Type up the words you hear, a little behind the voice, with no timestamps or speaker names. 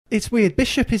It's weird.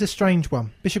 Bishop is a strange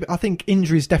one. Bishop, I think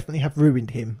injuries definitely have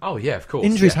ruined him. Oh yeah, of course.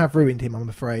 Injuries have ruined him, I'm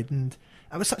afraid, and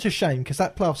it was such a shame because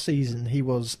that last season he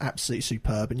was absolutely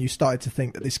superb, and you started to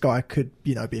think that this guy could,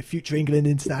 be a future England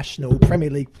international, Premier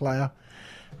League player.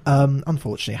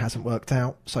 Unfortunately, it hasn't worked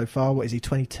out so far. What is he?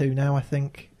 22 now, I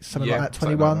think. Something like that.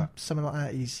 21, something like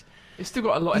that. He's still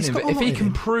got a lot in him. But if he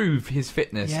can prove his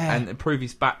fitness and prove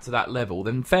he's back to that level,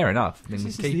 then fair enough. This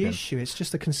is the issue. It's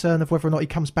just a concern of whether or not he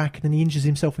comes back and then he injures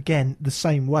himself again the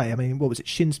same way. I mean, what was it?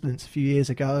 Shin splints a few years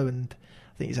ago, and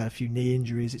I think he's had a few knee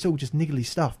injuries. It's all just niggly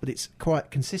stuff, but it's quite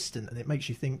consistent, and it makes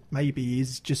you think maybe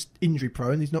he's just injury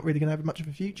prone. He's not really going to have much of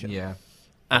a future. Yeah.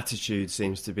 Attitude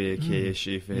seems to be a key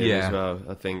issue for him as well.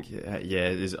 I think,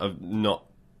 I've not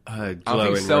heard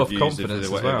glowing reviews of self-confidence as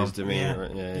well. His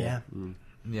demeanour.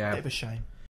 Yeah. Bit of a shame.